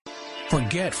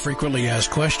Forget frequently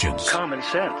asked questions. Common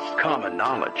sense, common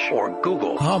knowledge, or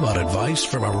Google. How about advice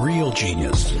from a real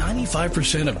genius?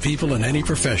 95% of people in any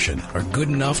profession are good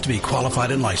enough to be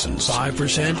qualified and licensed.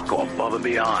 5% go above and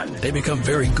beyond. They become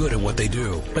very good at what they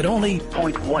do, but only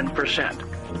 0.1%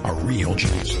 are real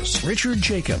geniuses. Richard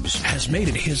Jacobs has made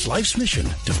it his life's mission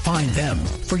to find them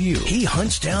for you. He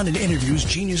hunts down and interviews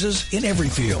geniuses in every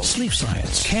field: sleep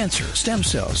science, cancer, stem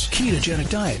cells, ketogenic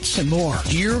diets, and more.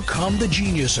 Here come the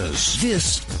geniuses.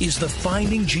 This is the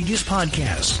Finding Genius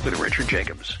Podcast with Richard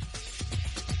Jacobs.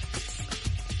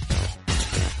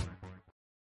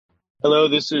 Hello,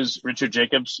 this is Richard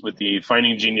Jacobs with the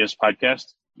Finding Genius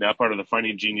Podcast, now part of the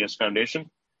Finding Genius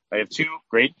Foundation. I have two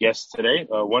great guests today.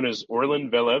 One is Orlin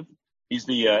Velev. He's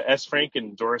the S. Frank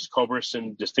and Doris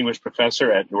Culberson Distinguished Professor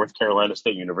at North Carolina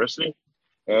State University.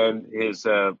 And his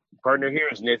partner here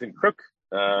is Nathan Crook.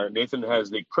 Nathan has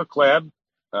the Crook Lab.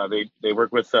 They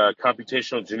work with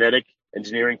computational genetic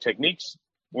engineering techniques.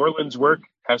 Orlin's work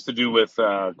has to do with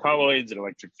colloids and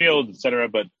electric fields, et cetera.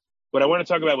 But what I want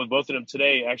to talk about with both of them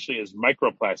today actually is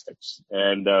microplastics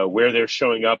and where they're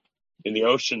showing up in the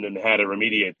ocean and how to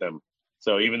remediate them.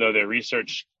 So even though their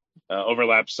research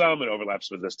overlaps some and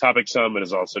overlaps with this topic some and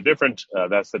is also different,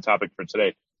 that's the topic for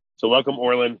today. So welcome,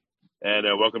 Orlin, and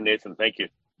welcome, Nathan. Thank you.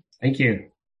 Thank you.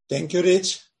 Thank you,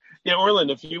 Rich. Yeah, Orlin,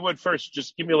 if you would first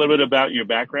just give me a little bit about your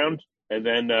background and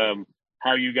then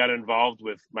how you got involved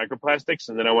with microplastics,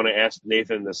 and then I want to ask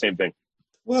Nathan the same thing.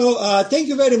 Well, thank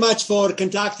you very much for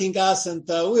contacting us, and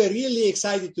we're really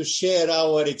excited to share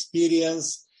our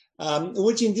experience,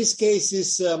 which in this case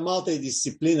is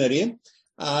multidisciplinary,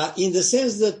 in the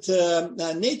sense that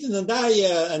Nathan and I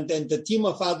and the team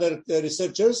of other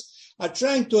researchers are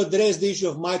trying to address the issue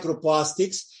of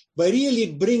microplastics by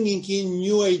really bringing in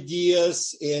new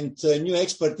ideas and new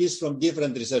expertise from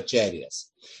different research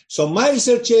areas. So my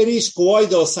research area is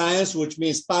colloidal science, which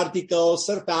means particles,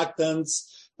 surfactants.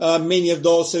 Many of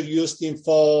those are used in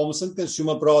foams and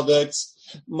consumer products.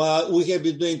 We have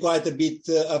been doing quite a bit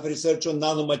of research on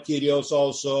nanomaterials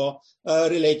also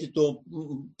related to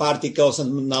particles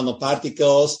and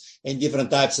nanoparticles and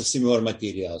different types of similar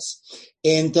materials.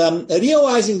 And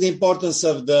realizing the importance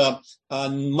of the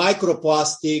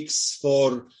microplastics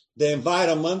for the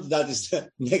environment, that is the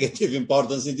negative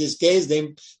importance in this case,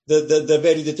 the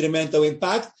very detrimental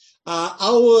impact.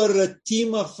 Our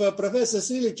team of professors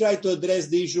really try to address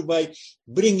the issue by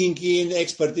bringing in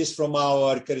expertise from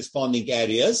our corresponding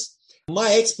areas.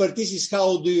 My expertise is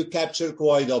how do you capture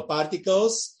colloidal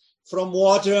particles from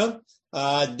water.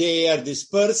 They are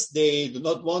dispersed. They do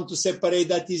not want to separate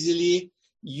that easily.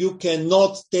 You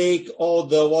cannot take all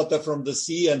the water from the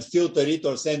sea and filter it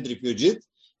or centrifuge it,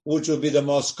 which would be the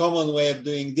most common way of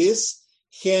doing this.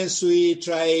 Hence, we're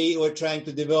trying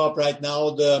to develop right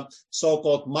now the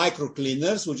so-called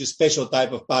microcleaners, which is a special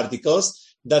type of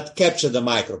particles that capture the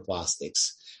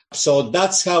microplastics. So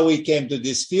that's how we came to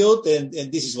this field, and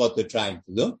this is what we're trying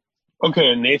to do.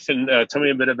 Okay, and Nathan, tell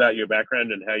me a bit about your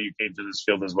background and how you came to this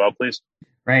field as well, please.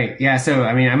 Right. Yeah. So,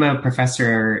 I'm a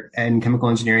professor in chemical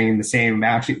engineering in the same,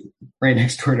 actually right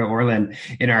next door to Orlin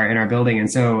in our building. And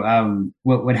so,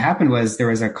 what happened was there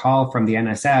was a call from the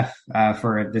NSF,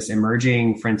 for this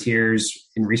emerging frontiers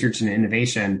in research and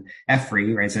innovation,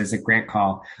 FRE, right? So it's a grant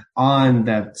call on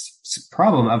the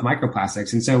problem of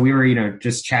microplastics. And so we were,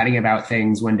 just chatting about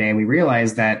things one day, and we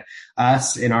realized that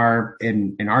us in our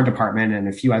department and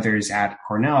a few others at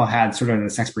Cornell had sort of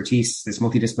this expertise, this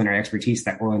multidisciplinary expertise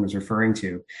that Orlin was referring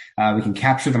to. We can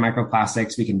capture the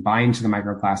microplastics, we can bind to the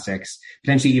microplastics,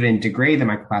 potentially even degrade the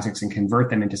microplastics and convert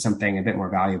them into something a bit more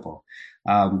valuable.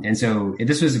 And so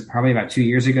this was probably about 2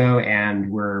 years ago,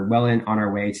 and we're well on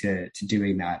our way to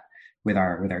doing that with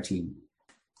our team.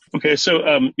 Okay,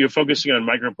 so you're focusing on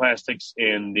microplastics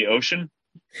in the ocean?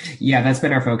 Yeah, that's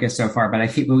been our focus so far.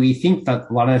 But we think that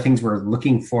a lot of the things we're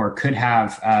looking for could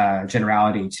have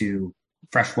generality to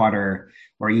freshwater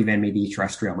or even maybe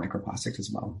terrestrial microplastics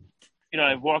as well.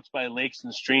 I've walked by lakes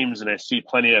and streams, and I see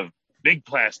plenty of big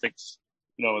plastics,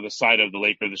 on the side of the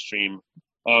lake or the stream.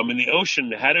 In the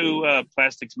ocean, how do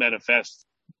plastics manifest?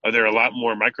 Are there a lot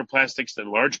more microplastics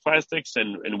than large plastics?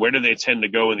 And where do they tend to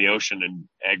go in the ocean and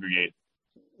aggregate?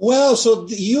 Well, so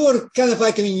you're kind of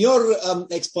like, your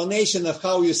explanation of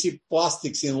how you see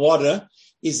plastics in water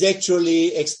is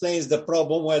actually explains the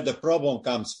problem, where the problem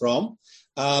comes from.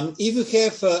 If you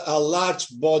have a large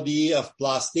body of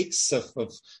plastics, of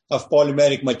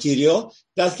polymeric material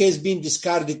that has been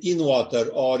discarded in water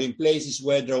or in places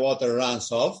where the water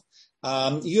runs off,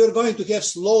 you're going to have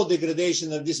slow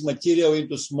degradation of this material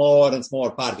into smaller and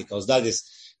smaller particles. That is,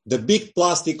 the big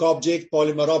plastic object,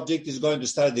 polymer object, is going to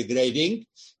start degrading,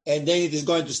 and then it is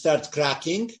going to start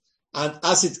cracking. And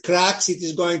as it cracks, it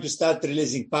is going to start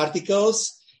releasing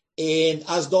particles. And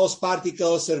as those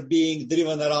particles are being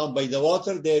driven around by the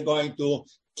water, they're going to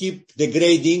keep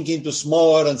degrading into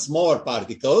smaller and smaller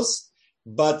particles.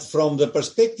 But from the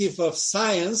perspective of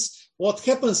science, what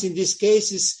happens in this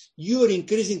case is you're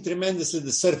increasing tremendously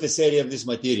the surface area of this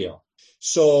material.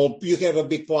 So you have a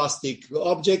big plastic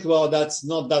object. Well, that's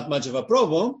not that much of a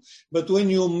problem. But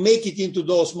when you make it into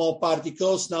those small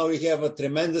particles, now you have a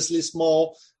tremendously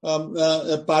small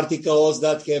particles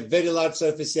that have very large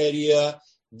surface area.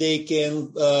 They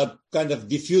can kind of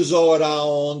diffuse all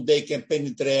around. They can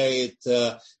penetrate,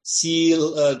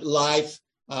 seal life.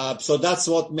 So that's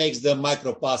what makes the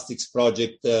microplastics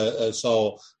project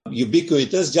so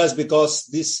ubiquitous, just because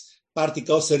these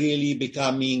particles are really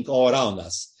becoming all around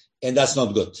us. And that's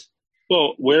not good.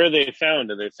 Well, where are they found?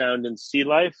 Are they found in sea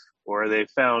life, or are they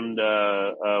found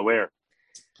where?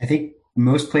 I think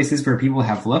most places where people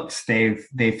have looked, they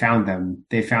found them.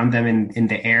 They found them in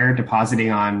the air, depositing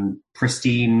on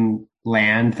pristine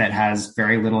land that has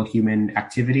very little human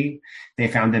activity. They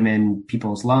found them in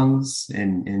people's lungs,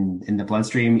 in the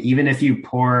bloodstream. Even if you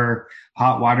pour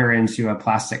hot water into a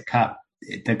plastic cup,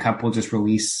 the cup will just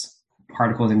release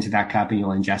particles into that cup and you'll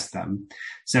ingest them.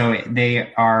 So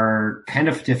they are kind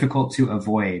of difficult to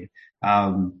avoid.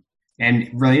 And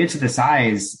related to the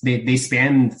size, they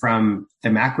span from the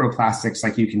macroplastics,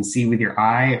 like you can see with your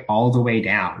eye, all the way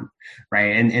down,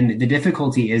 right? And the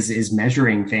difficulty is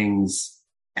measuring things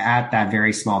at that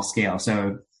very small scale.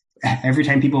 So every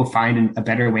time people find a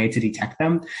better way to detect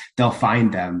them, they'll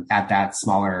find them at that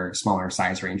smaller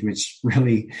size range, which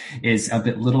really is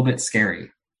little bit scary.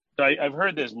 So I've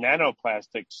heard there's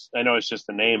nanoplastics. I know it's just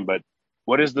a name, but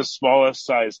what is the smallest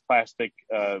size plastic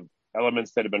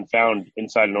elements that have been found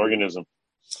inside an organism?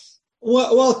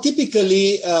 Well,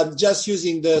 typically, just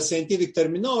using the scientific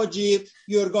terminology,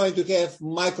 you're going to have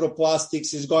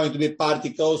microplastics is going to be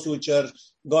particles which are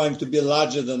going to be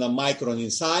larger than a micron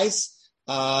in size.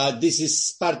 This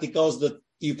is particles that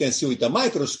you can see with a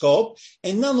microscope,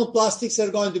 and nanoplastics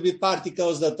are going to be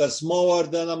particles that are smaller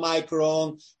than a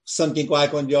micron, something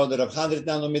like on the order of 100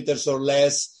 nanometers or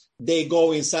less. They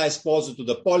go in size closer to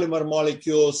the polymer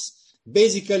molecules.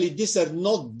 Basically, these are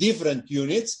not different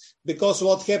units, because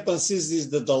what happens is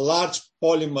that the large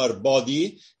polymer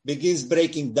body begins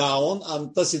breaking down,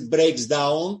 and as it breaks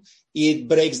down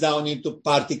into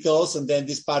particles, and then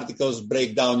these particles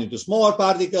break down into smaller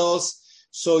particles.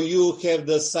 So you have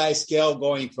the size scale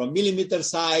going from millimeter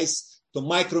size to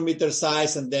micrometer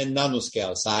size and then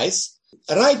nanoscale size.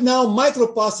 Right now,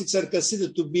 microplastics are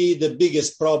considered to be the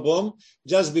biggest problem,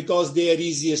 just because they are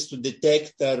easiest to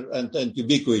detect and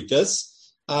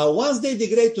ubiquitous. Once they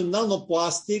degrade to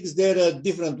nanoplastics, there are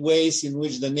different ways in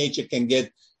which the nature can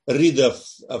get rid of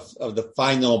the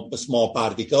final small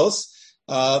particles.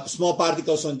 Small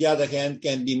particles, on the other hand,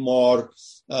 can be more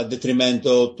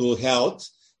detrimental to health.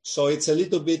 So it's a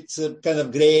little bit kind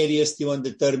of gray area still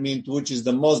undetermined which is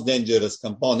the most dangerous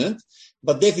component.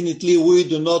 But definitely we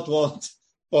do not want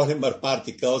polymer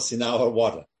particles in our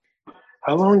water.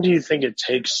 How long do you think it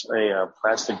takes a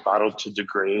plastic bottle to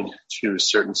degrade to a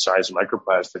certain size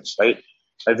microplastics?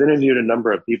 I've interviewed a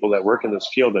number of people that work in this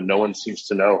field and no one seems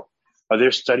to know. Are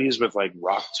there studies with like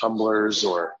rock tumblers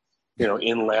or,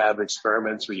 in lab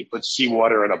experiments where you put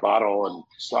seawater in a bottle and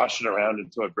slosh it around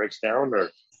until it breaks down, or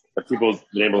have people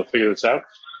been able to figure this out?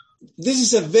 This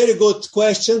is a very good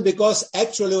question, because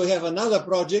actually we have another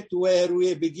project where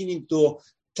we are beginning to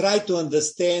try to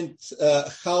understand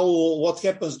what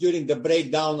happens during the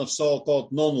breakdown of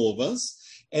so-called nonwovens.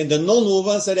 And the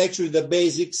nonwovens are actually the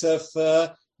basics of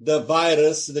the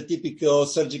virus, the typical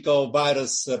surgical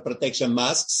virus protection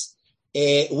masks,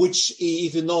 which,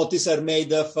 if you notice, are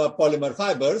made of polymer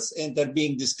fibers and are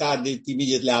being discarded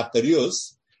immediately after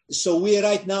use. So we are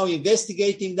right now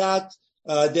investigating that.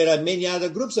 There are many other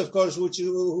groups, of course,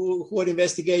 who are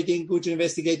investigating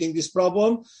this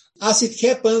problem. As it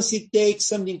happens, it takes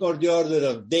something on the order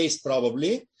of days,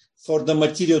 probably, for the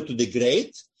material to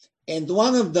degrade. And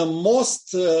one of the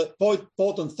most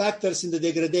potent factors in the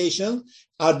degradation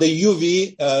are the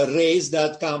UV rays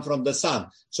that come from the sun.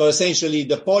 So essentially,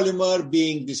 the polymer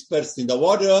being dispersed in the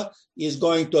water is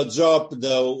going to absorb the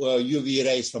UV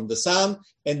rays from the sun,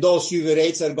 and those UV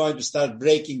rays are going to start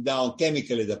breaking down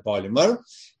chemically the polymer.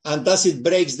 And as it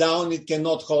breaks down, it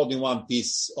cannot hold in one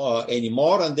piece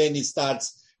anymore, and then it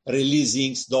starts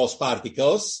releasing those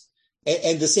particles.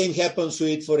 And the same happens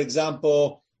with, for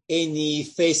example, any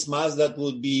face mask that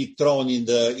would be thrown in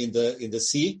the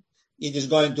sea. It is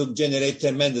going to generate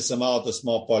tremendous amount of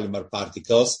small polymer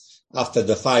particles after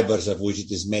the fibers of which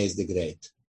it is made degrade.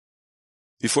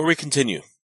 Before we continue,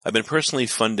 I've been personally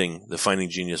funding the Finding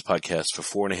Genius podcast for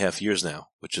 4.5 years now,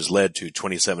 which has led to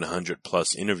 2,700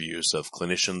 plus interviews of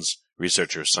clinicians,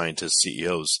 researchers, scientists,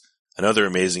 CEOs, and other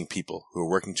amazing people who are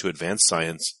working to advance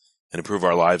science and improve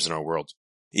our lives and our world.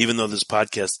 Even though this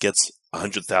podcast gets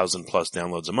 100,000 plus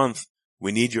downloads a month,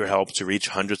 we need your help to reach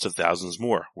hundreds of thousands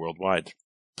more worldwide.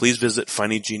 Please visit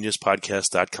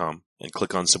findinggeniuspodcast.com and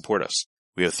click on Support Us.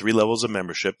 We have 3 levels of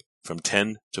membership from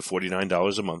 $10 to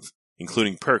 $49 a month,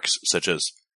 including perks such as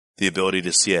the ability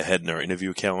to see ahead in our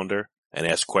interview calendar and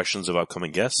ask questions of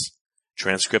upcoming guests,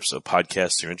 transcripts of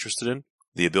podcasts you're interested in,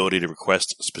 the ability to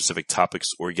request specific topics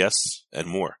or guests, and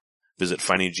more. Visit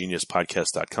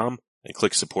findinggeniuspodcast.com and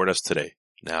click Support Us today.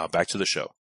 Now back to the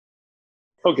show.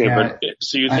 Okay, but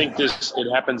so you think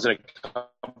it happens in a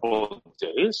couple of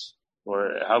days?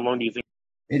 Or how long do you think?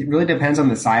 It really depends on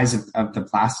the size of the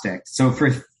plastic. So for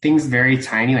things very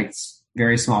tiny, like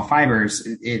very small fibers,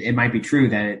 it might be true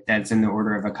that that's in the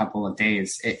order of a couple of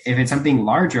days. If it's something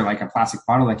larger, like a plastic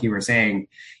bottle, like you were saying,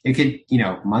 it could,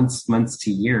 months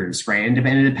to years, right? And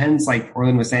it depends, like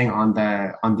Orlin was saying, on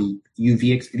the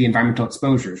UV, the environmental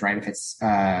exposures, right? If it's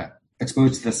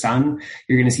exposed to the sun,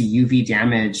 you're going to see UV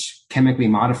damage chemically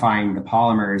modifying the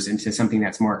polymers into something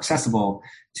that's more accessible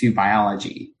to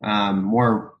biology,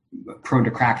 more prone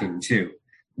to cracking too.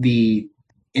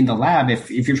 In the lab,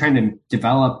 if you're trying to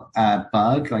develop a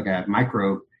bug, like a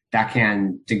microbe that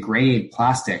can degrade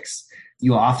plastics,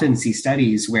 you'll often see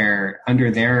studies where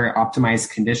under their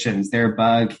optimized conditions, their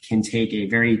bug can take a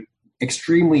very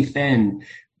extremely thin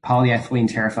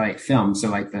polyethylene terephthalate film, so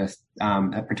like a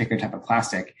particular type of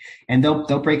plastic, and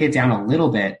they'll break it down a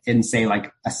little bit in, say,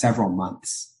 like several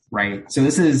months, right? So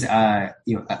this is a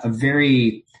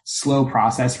very slow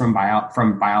process from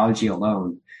biology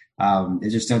alone.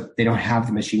 It's just they don't have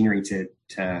the machinery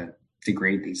to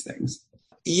degrade these things.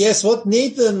 Yes, what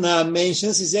Nathan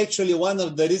mentions is actually one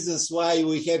of the reasons why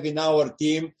we have in our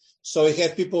team. So we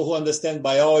have people who understand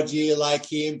biology like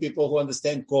him, people who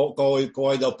understand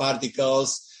colloidal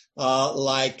particles,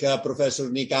 like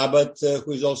Professor Nick Abbott,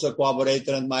 who is also a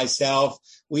collaborator, and myself.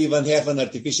 We even have an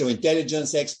artificial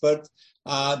intelligence expert,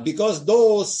 because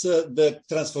the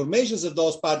transformations of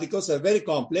those particles are very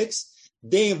complex.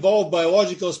 They involve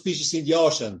biological species in the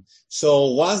ocean.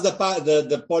 So once the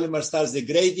polymer starts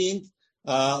degrading,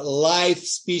 life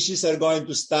species are going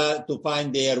to start to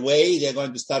find their way. They're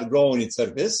going to start growing its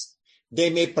surface. They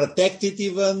may protect it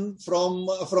even from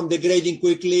degrading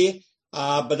quickly,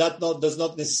 but that does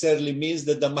not necessarily mean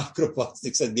that the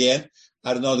microplastics at the end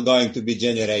are not going to be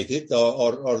generated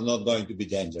or not going to be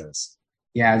dangerous.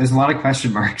 Yeah, there's a lot of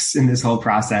question marks in this whole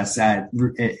process. A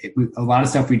lot of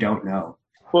stuff we don't know.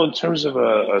 Well, in terms of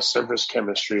a surface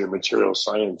chemistry or material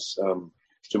science,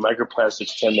 do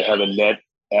microplastics tend to have a net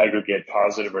aggregate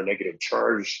positive or negative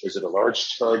charge? Is it a large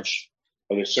charge?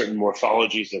 Are there certain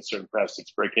morphologies that certain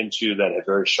plastics break into that have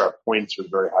very sharp points with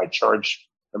very high charge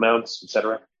amounts,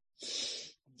 etc.?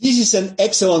 This is an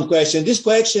excellent question. This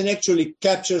question actually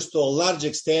captures to a large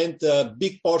extent a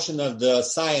big portion of the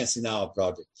science in our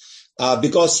project.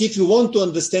 Because if you want to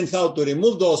understand how to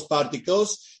remove those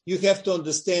particles, you have to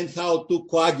understand how to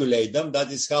coagulate them.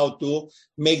 That is, how to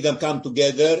make them come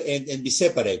together and be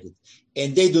separated.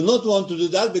 And they do not want to do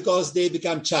that because they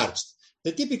become charged.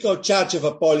 The typical charge of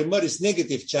a polymer is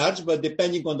negative charge, but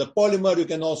depending on the polymer, you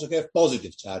can also have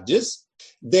positive charges.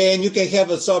 Then you can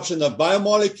have absorption of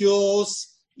biomolecules.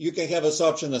 You can have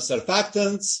absorption of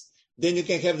surfactants. Then you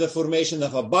can have the formation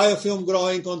of a biofilm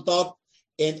growing on top.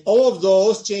 And all of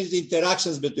those change the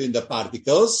interactions between the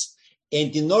particles.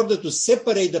 And in order to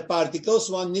separate the particles,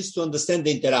 one needs to understand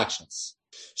the interactions.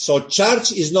 So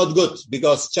charge is not good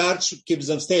because charge keeps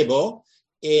them stable.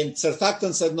 And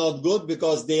surfactants are not good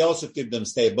because they also keep them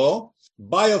stable.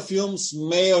 Biofilms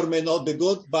may or may not be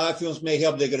good. Biofilms may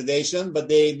help degradation, but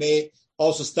they may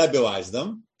also stabilize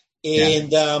them.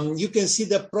 And you can see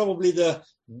that probably the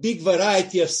big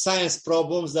variety of science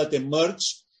problems that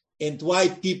emerge and why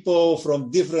people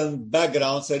from different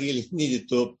backgrounds are really needed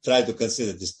to try to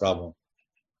consider this problem.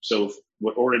 So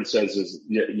what Orlin says is,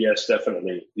 yes,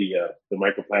 definitely. The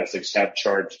microplastics have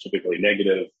charge, typically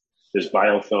negative. There's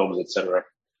biofilms, etc.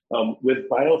 With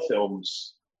biofilms,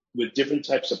 with different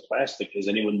types of plastic, has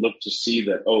anyone looked to see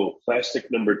that,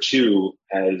 plastic number 2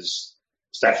 has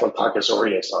Staphylococcus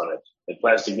aureus on it, and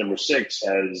plastic number 6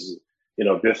 has,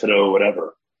 bifido,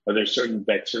 whatever? Are there certain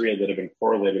bacteria that have been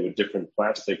correlated with different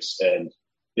plastics and,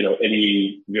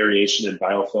 any variation in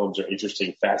biofilms or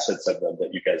interesting facets of them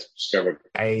that you guys discovered?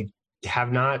 I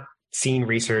have not seen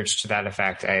research to that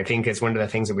effect. I think it's one of the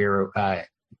things that we were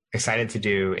excited to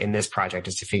do in this project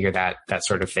is to figure that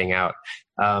sort of thing out.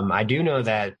 I do know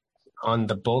that on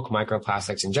the bulk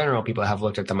microplastics in general, people have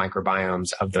looked at the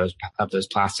microbiomes of those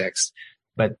plastics.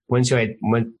 But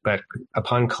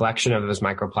upon collection of those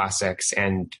microplastics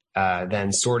and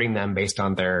then sorting them based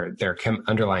on their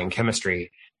underlying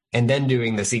chemistry, and then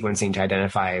doing the sequencing to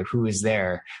identify who is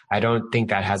there, I don't think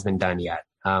that has been done yet.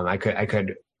 I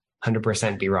could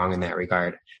 100% be wrong in that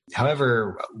regard.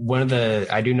 However, one of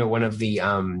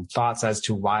the thoughts as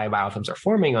to why biofilms are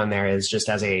forming on there is just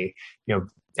as a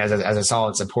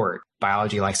solid support.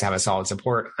 Biology likes to have a solid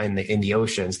support in the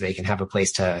ocean so they can have a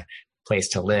place to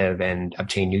live and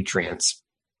obtain nutrients.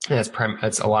 And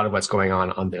that's a lot of what's going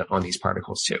on these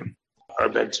particles too. Are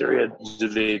bacteria, do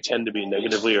they tend to be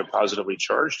negatively or positively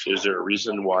charged? Is there a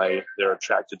reason why they're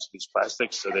attracted to these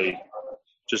plastics? Are they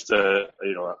just a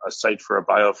site for a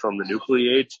biofilm to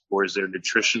nucleate, or is there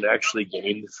nutrition actually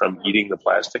gained from eating the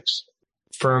plastics?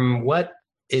 From what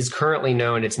is currently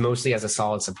known, it's mostly as a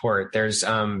solid support. There's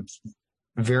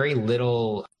very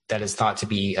little that is thought to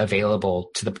be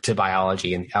available to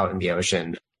biology out in the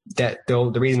ocean.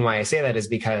 The reason why I say that is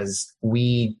because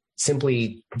we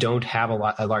simply don't have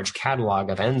a large catalog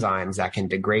of enzymes that can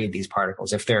degrade these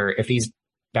particles. If these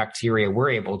bacteria were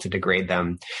able to degrade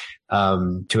them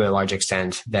to a large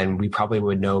extent, then we probably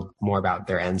would know more about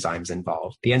their enzymes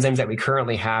involved. The enzymes that we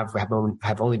currently have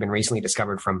only been recently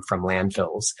discovered from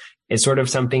landfills. It's sort of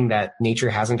something that nature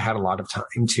hasn't had a lot of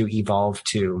time to evolve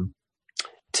to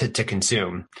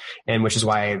consume, and which is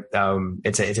why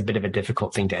it's a bit of a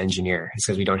difficult thing to engineer. It's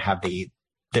because we don't have the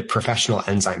professional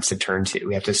enzymes to turn to.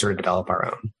 We have to sort of develop our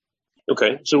own.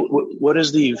 Okay, so what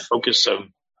is the focus of?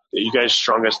 Are you guys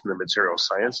strongest in the material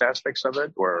science aspects of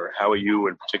it, or how are you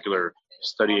in particular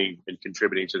studying and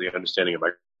contributing to the understanding of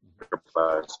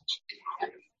microplastics?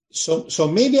 So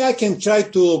maybe I can try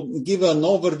to give an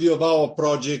overview of our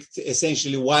project,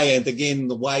 essentially why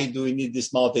do we need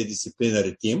this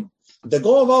multidisciplinary team? The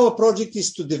goal of our project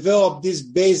is to develop this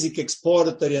basic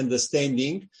exploratory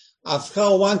understanding of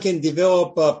how one can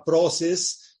develop a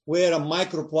process where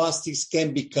microplastics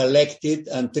can be collected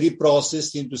and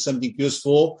reprocessed into something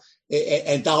useful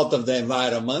and out of the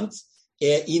environment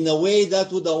in a way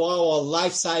that would allow a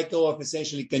life cycle of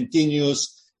essentially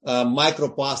continuous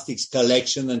microplastics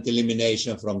collection and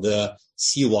elimination from the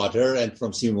seawater and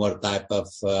from similar type of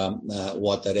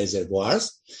water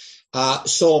reservoirs.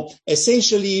 So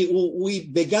essentially, we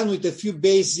began with a few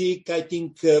basic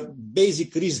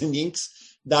reasonings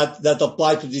that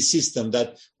apply to this system,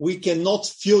 that we cannot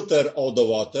filter all the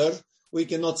water. We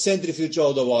cannot centrifuge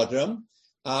all the water.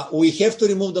 We have to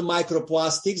remove the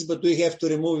microplastics, but we have to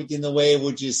remove it in a way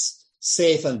which is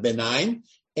safe and benign.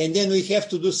 And then we have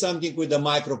to do something with the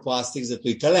microplastics that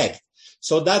we collect.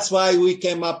 So that's why we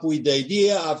came up with the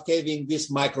idea of having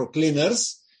these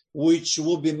microcleaners, which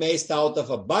will be made out of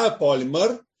a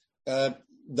biopolymer.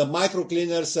 The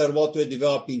microcleaners are what we're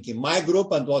developing in my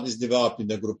group and what is developed in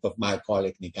the group of my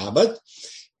colleague Nick Abbott.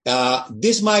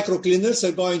 These microcleaners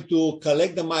are going to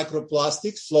collect the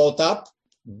microplastics, float up,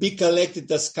 be collected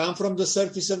as scum from the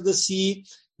surface of the sea.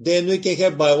 Then we can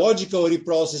have biological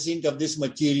reprocessing of this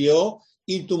material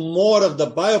into more of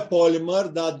the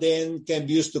biopolymer that then can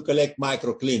be used to collect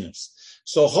microcleaners.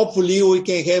 So hopefully we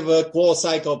can have a closed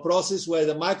cycle process where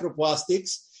the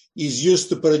microplastics is used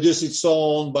to produce its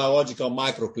own biological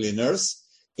microcleaners.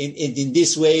 And in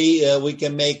this way, we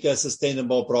can make a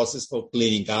sustainable process for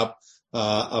cleaning up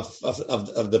of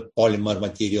the polymer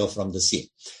material from the sea.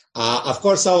 Of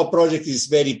course, our project is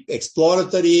very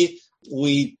exploratory.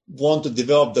 We want to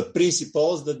develop the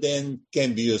principles that then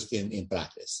can be used in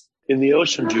practice. In the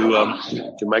ocean, do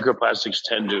microplastics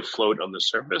tend to float on the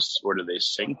surface, or do they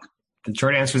sink? The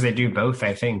short answer is they do both,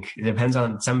 I think. It depends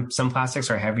on some plastics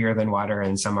are heavier than water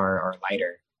and some are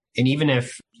lighter. And even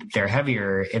if they're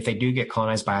heavier, if they do get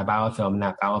colonized by a biofilm and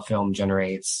that biofilm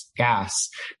generates gas,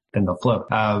 then they'll float.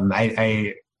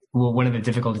 One of the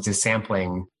difficulties is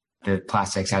sampling the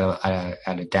plastics at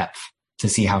a depth to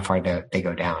see how far they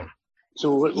go down.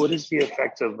 So what is the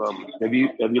effect of, have you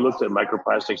looked at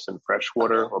microplastics in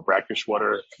freshwater or brackish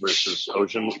water versus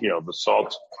ocean, the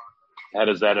salt? How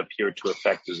does that appear to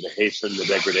affect? Does it hasten the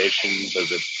degradation?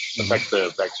 Does it affect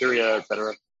the bacteria, et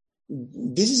cetera?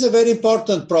 This is a very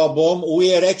important problem.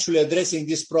 We are actually addressing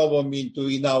this problem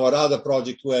in our other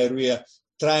project where we are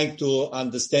trying to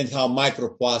understand how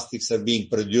microplastics are being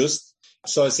produced.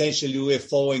 So essentially, we're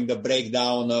following the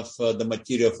breakdown of the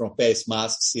material from face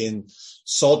masks in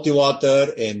salty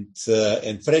water and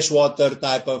freshwater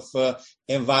type of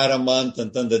environment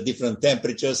and under different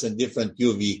temperatures and different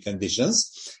UV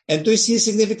conditions. And we see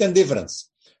significant difference.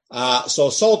 So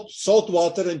salt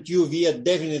water and UV are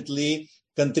definitely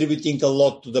contributing a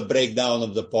lot to the breakdown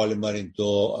of the polymer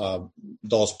into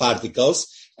those particles.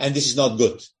 And this is not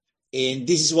good. And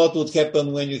this is what would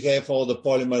happen when you have all the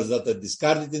polymers that are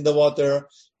discarded in the water.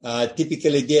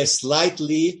 Typically, they are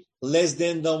slightly less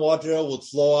than the water, would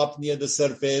flow up near the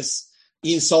surface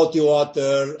in salty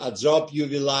water, absorb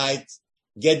UV light,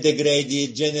 get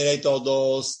degraded, generate all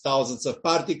those thousands of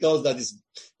particles. That is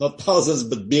not thousands,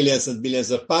 but billions and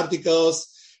billions of particles.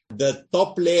 The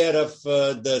top layer of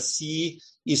the sea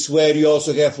is where you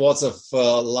also have lots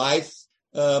of life.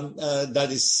 That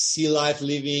is sea life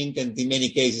living, and in many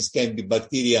cases can be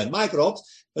bacteria and microbes,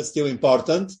 but still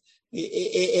important.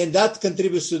 And that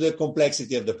contributes to the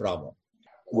complexity of the problem.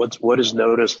 What is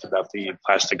noticed about the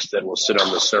plastics that will sit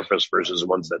on the surface versus the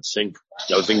ones that sink?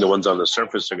 I think the ones on the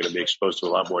surface are going to be exposed to a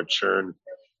lot more churn,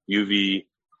 UV.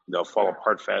 They'll fall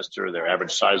apart faster. Their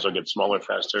average size will get smaller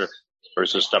faster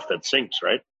versus stuff that sinks,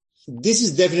 right? This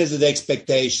is definitely the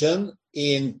expectation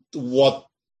in what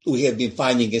we have been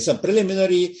finding in some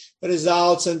preliminary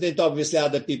results, and then obviously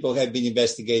other people have been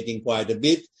investigating quite a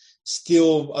bit.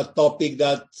 Still a topic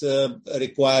that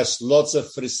requires lots of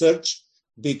research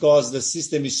because the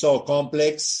system is so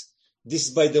complex.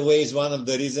 This, by the way, is one of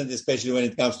the reasons, especially when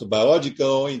it comes to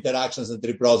biological interactions and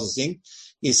reprocessing,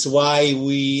 is why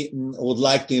we would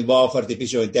like to involve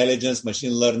artificial intelligence,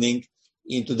 machine learning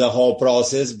into the whole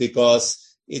process,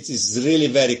 because it is really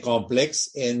very complex,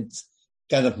 and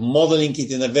kind of modeling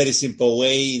it in a very simple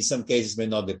way in some cases may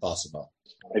not be possible.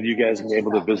 Have you guys been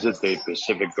able to visit the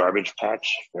Pacific garbage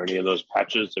patch or any of those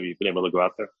patches? Have you been able to go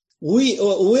out there?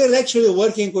 We're actually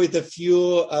working with a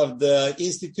few of the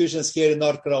institutions here in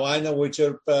North Carolina, which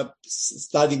are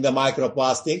studying the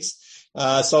microplastics,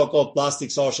 so-called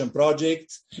Plastics Ocean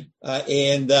Project.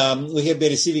 And we have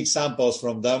been receiving samples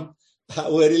from them.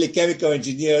 We're really chemical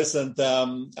engineers, and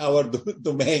our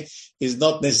domain is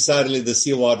not necessarily the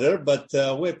seawater, but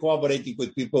we're cooperating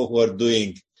with people who are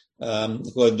doing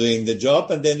the job,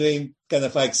 and then we kind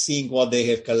of like seeing what they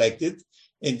have collected.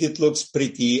 And it looks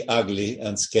pretty ugly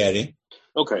and scary.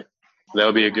 Okay. That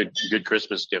would be a good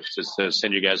Christmas gift, just to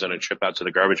send you guys on a trip out to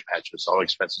the garbage patches. All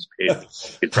expenses paid.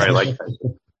 You'd probably like that.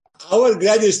 Our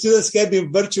graduate students have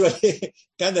been virtually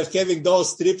kind of having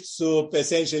those trips to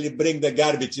essentially bring the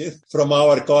garbage in from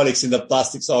our colleagues in the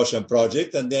Plastics Ocean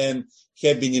Project, and then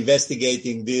have been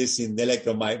investigating this in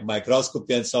electron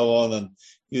microscopy and so on. And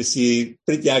you see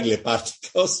pretty ugly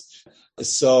particles.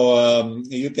 So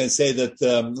you can say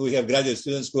that we have graduate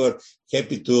students who are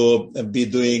happy to be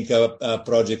doing a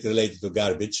project related to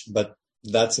garbage, but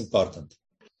that's important.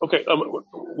 Okay.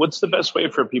 What's the best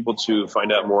way for people to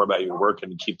find out more about your work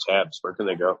and keep tabs? Where can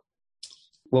they go?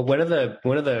 Well, one of the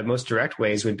most direct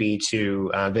ways would be to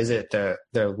visit the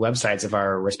websites of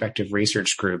our respective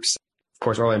research groups. Of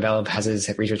course, Orlin Velev has his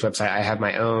research website. I have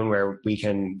my own, where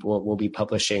we'll be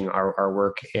publishing our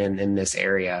work in this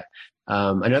area.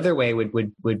 Another way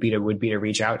would be to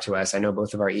reach out to us. I know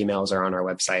both of our emails are on our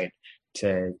website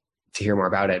to hear more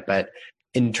about it. But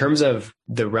in terms of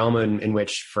the realm in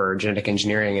which for genetic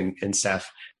engineering and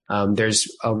stuff, there's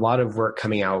a lot of work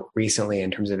coming out recently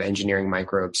in terms of engineering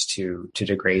microbes to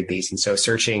degrade these. And so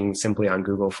searching simply on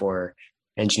Google for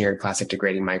engineered plastic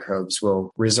degrading microbes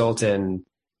will result in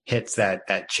hits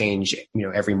that change,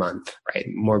 every month, right?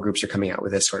 More groups are coming out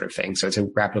with this sort of thing. So it's a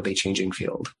rapidly changing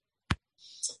field.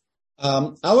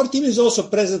 Our team is also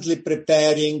presently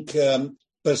preparing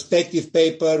perspective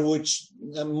paper, which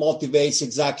motivates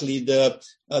exactly the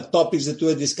topics that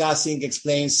we're discussing,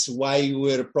 explains why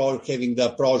we're having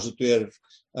the approach that we're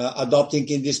adopting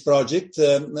in this project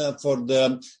for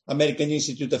the American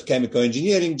Institute of Chemical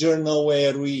Engineering journal,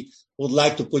 where we would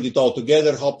like to put it all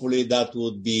together. Hopefully that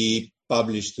would be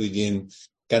published within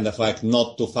kind of like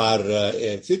not too far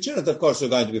future. And of course, we're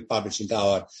going to be publishing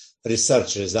our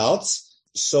research results.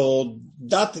 So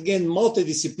that, again,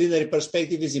 multidisciplinary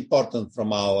perspective is important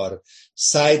from our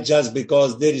side, just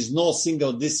because there is no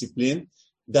single discipline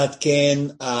that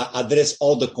can address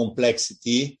all the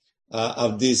complexity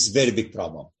of this very big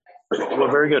problem.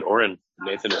 Well, very good, Orrin.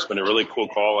 Nathan, it's been a really cool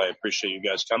call. I appreciate you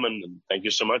guys coming, and thank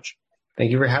you so much.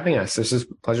 Thank you for having us. This is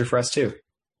a pleasure for us too.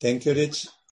 Thank you, Rich.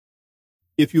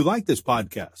 If you like this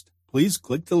podcast, please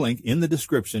click the link in the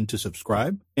description to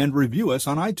subscribe and review us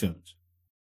on iTunes.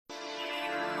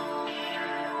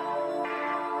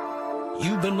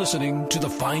 You've been listening to the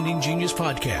Finding Genius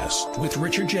podcast with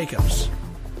Richard Jacobs.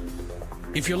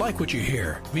 If you like what you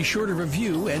hear, be sure to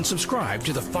review and subscribe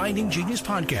to the Finding Genius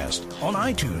podcast on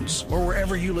iTunes or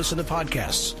wherever you listen to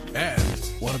podcasts. And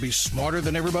want to be smarter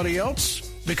than everybody else?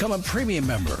 Become a premium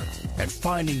member at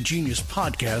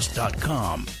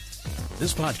findinggeniuspodcast.com.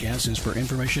 This podcast is for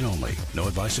information only. No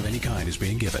advice of any kind is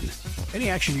being given. Any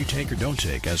action you take or don't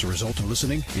take as a result of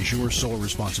listening is your sole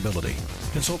responsibility.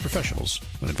 Consult professionals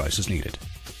when advice is needed.